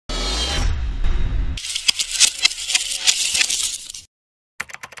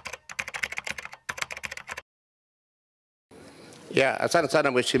Asante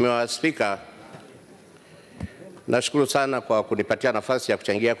sana Mheshimiwa Spika. Nashukuru sana kwa kunipatia nafasi ya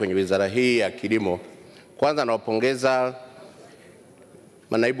kuchangia kwenye wizara hii ya kilimo. Kwanza nawapongeza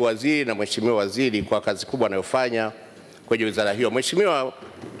manaibu waziri na Mheshimiwa waziri kwa kazi kubwa wanayofanya kwenye wizara hiyo. Mheshimiwa,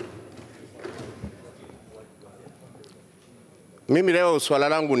 mimi leo swala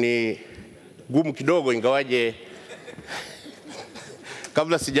langu ni gumu kidogo, ingawaje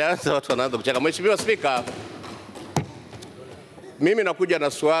kabla sijaanza watu wanaanza kucheka. Mheshimiwa Spika, mimi nakuja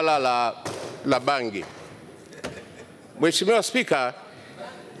na swala la bangi. Mheshimiwa Spika,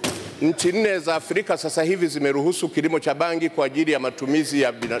 nchi 4 za Afrika sasa hivi zimeruhusu kilimo cha bangi kwa ajili ya matumizi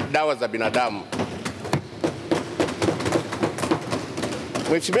ya dawa za binadamu.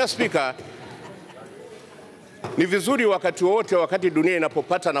 Mheshimiwa Spika, ni vizuri wakati wote, wakati dunia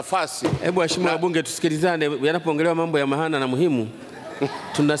inapopata nafasi. Hebu waheshimiwa wabunge tusikilizane, yanapoongelewa mambo ya maana na muhimu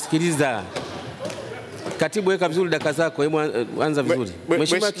tunasikiliza. Katibu, weka vizuri dakika zako, hebu anza vizuri.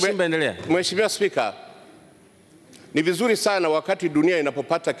 Mheshimiwa Kishimba, endelea. Mheshimiwa Spika, ni vizuri sana wakati dunia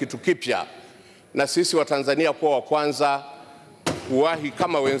inapopata kitu kipya na sisi wa Tanzania kuwa wa kwanza kuwahi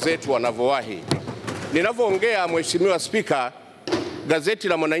kama wenzetu wanavyowahi. Ninavyoongea Mheshimiwa Spika, gazeti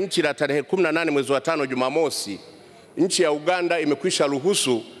la Mwananchi la tarehe 18 mwezi wa 5 Jumamosi, nchi ya Uganda imekwisha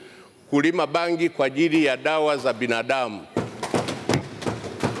ruhusu kulima bangi kwa ajili ya dawa za binadamu.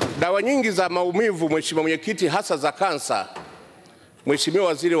 Dawa nyingi za maumivu, Mheshimiwa Mwenyekiti, hasa za kansa, Mheshimiwa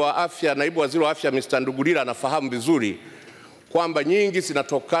Waziri wa Afya, Naibu Waziri wa Afya Mr. Ndugulira anafahamu vizuri kwamba nyingi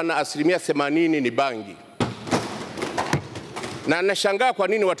zinatokana, 80% ni bangi. Na nashangaa kwa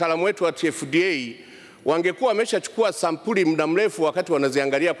nini wataalamu wetu wa TFDA wangekuwa wameshachukua sampuli muda mrefu wakati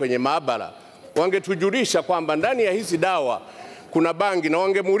wanaziangalia kwenye maabara, wangetujulisha kwamba ndani ya hizi dawa kuna bangi na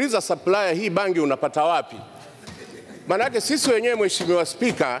wangemuuliza supplier, hii bangi unapata wapi? Manake sisi wenyewe Mheshimiwa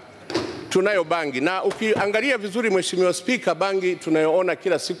Spika tunayo bangi, na ukiangalia vizuri Mheshimiwa Spika, bangi tunayoona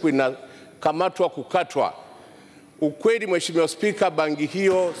kila siku inakamatwa kukatwa. Ukweli Mheshimiwa Spika, bangi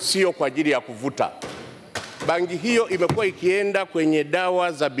hiyo sio kwa ajili ya kuvuta. Bangi hiyo imekuwa ikienda kwenye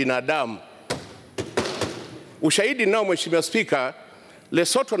dawa za binadamu. Ushahidi nao Mheshimiwa Spika,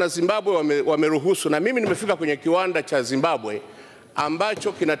 Lesotho na Zimbabwe wameruhusu, na mimi nimefika kwenye kiwanda cha Zimbabwe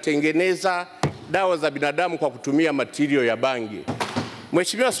ambacho kinatengeneza dawa za binadamu kwa kutumia material ya bangi.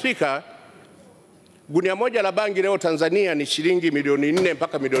 Mheshimiwa Spika, gunia moja la bangi leo Tanzania ni shilingi milioni 4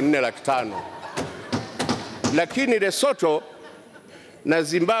 mpaka milioni 4.5. Lakini Lesotho na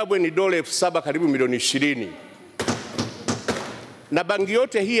Zimbabwe ni dola 7,000 karibu milioni 20. Na bangi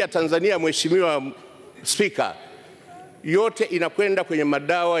yote hii ya Tanzania Mheshimiwa Spika, yote inakwenda kwenye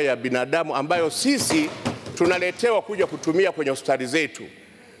madawa ya binadamu ambayo sisi tunaletewa kuja kutumia kwenye hospitali zetu.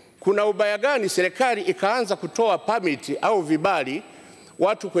 Kuna ubaya gani serikali ikaanza kutoa permit au vibali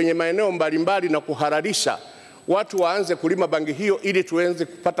watu kwenye maeneo mbalimbali na kuhalalisha watu waanze kulima bangi hiyo ili tuenze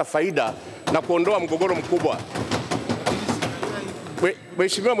kupata faida na kuondoa mgogoro mkubwa?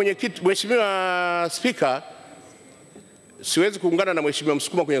 Mheshimiwa Mwenyekiti, Mheshimiwa Spika, siwezi kuungana na Mheshimiwa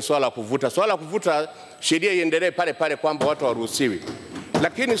Msukuma kwenye swala la kuvuta. Swala la kuvuta sheria iendelee pale pale kwamba watu waruhusiwi.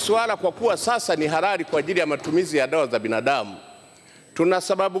 Lakini swala kwa kuwa sasa ni halali kwa ajili ya matumizi ya dawa za binadamu, tuna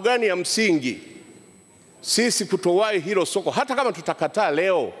sababu gani ya msingi sisi kutowahi hilo soko? Hata kama tutakataa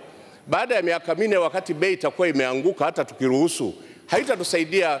leo, baada ya miaka 4 wakati bei itakuwa imeanguka, hata tukiruhusu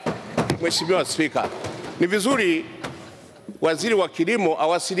haitatusaidia. Mheshimiwa Spika, ni vizuri Waziri wa Kilimo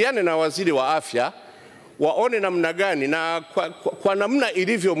awasiliane na Waziri wa Afya waone namna gani, na kwa namna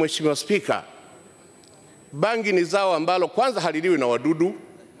ilivyo Mheshimiwa Spika, bangi ni zao ambalo kwanza haliliwi na wadudu.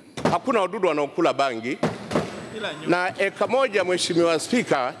 Hakuna wadudu wanaokula bangi. Na eka moja Mheshimiwa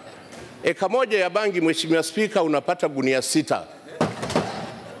Spika, eka moja ya bangi Mheshimiwa Spika unapata gunia 6.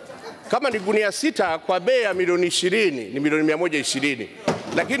 Kama ni gunia 6 kwa bei ya milioni 20 ni milioni 120.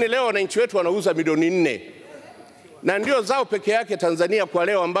 Lakini leo wananchi wetu wanauza milioni 4. Na ndio zao peke yake Tanzania kwa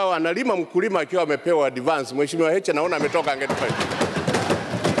leo ambao analima mkulima akiwa amepewa advance. Mheshimiwa Heche naona ametoka angetupa.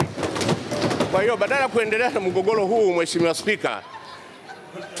 Kwa hiyo badala ya kuendelea na mgogoro huu Mheshimiwa Spika,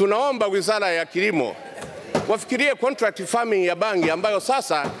 tunaomba Wizara ya Kilimo wafikirie contract farming ya bangi ambayo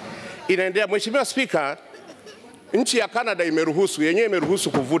sasa inaendelea. Mheshimiwa Spika, nchi ya Canada imeruhusu, yenyewe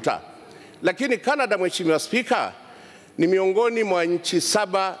imeruhusu kuvuta. Lakini Canada Mheshimiwa Spika ni miongoni mwa nchi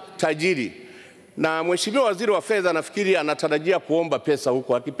 7 tajiri. Na Mheshimiwa Waziri wa Fedha nafikiri anatarajia kuomba pesa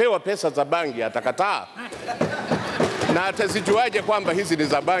huko. Akipewa pesa za bangi atakataa. Na atazijuaje kwamba hizi ni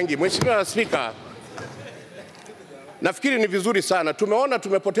za bangi? Mheshimiwa Spika, nafikiri ni vizuri sana. Tumeona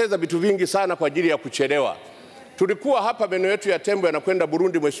tumepoteza vitu vingi sana kwa ajili ya kuchelewa. Tulikuwa hapa meno yetu ya tembo yanakwenda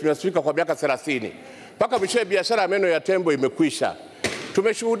Burundi Mheshimiwa Spika kwa miaka 30. Mpaka mwisho biashara ya meno ya tembo imekwisha.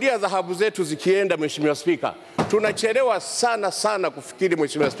 Tumeshuhudia dhahabu zetu zikienda Mheshimiwa Spika. tunachelewa sana kufikiri,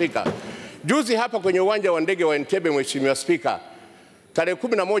 Mheshimiwa Spika. Juzi hapa kwenye uwanja wa ndege wa Entebbe, Mheshimiwa Spika, tarehe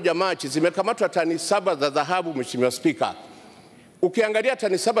 11 Machi zimekamatwa tani 7 za dhahabu, Mheshimiwa Spika. Ukiangalia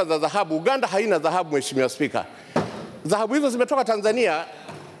tani 7 za dhahabu, Uganda haina dhahabu, Mheshimiwa Spika. Dhahabu hizo zimetoka Tanzania.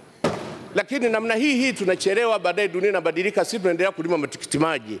 Lakini namna hii tunachelewa, baadaye dunia inabadilika, sisi tunaendelea kulima matikiti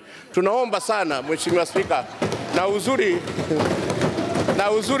maji. Tunaomba sana Mheshimiwa Spika, na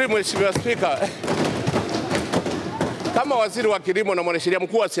uzuri Mheshimiwa Spika, kama waziri wa kilimo na mwanasheria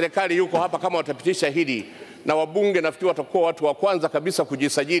mkuu wa serikali yuko hapa, kama watapitisha hili, na wabunge nafikiri watakuwa watu wa kwanza kabisa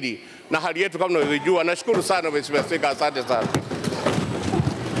kujisajili na hali yetu kama unavyojua. Nashukuru sana Mheshimiwa Spika, asante sana.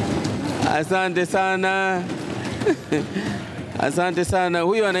 Asante sana. Asante sana.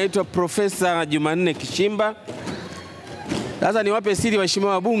 Huyo anaitwa Profesa Jumanne Kishimba. Sasa niwape siri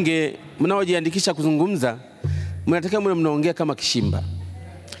waheshimiwa wabunge mnaojiandikisha kuzungumza, mnatakiwa mwe mnaongea kama Kishimba.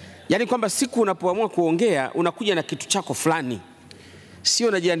 Yaani kwamba siku unapoamua kuongea unakuja na kitu chako fulani. Sio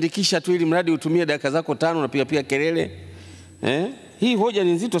unajiandikisha tu ili mradi utumie dakika zako 5 unapiga pia kelele. Hii hoja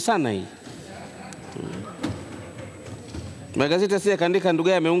ni nzito sana hii. Magazeti sasa kaandika ndugu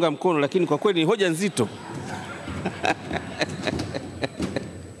yake ameunga mkono, lakini kwa kweli ni hoja nzito.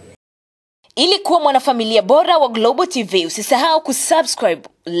 Ili kuwa mwanafamilia bora wa Global TV, usisahau kusubscribe,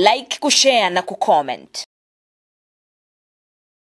 like, kushare na kucomment.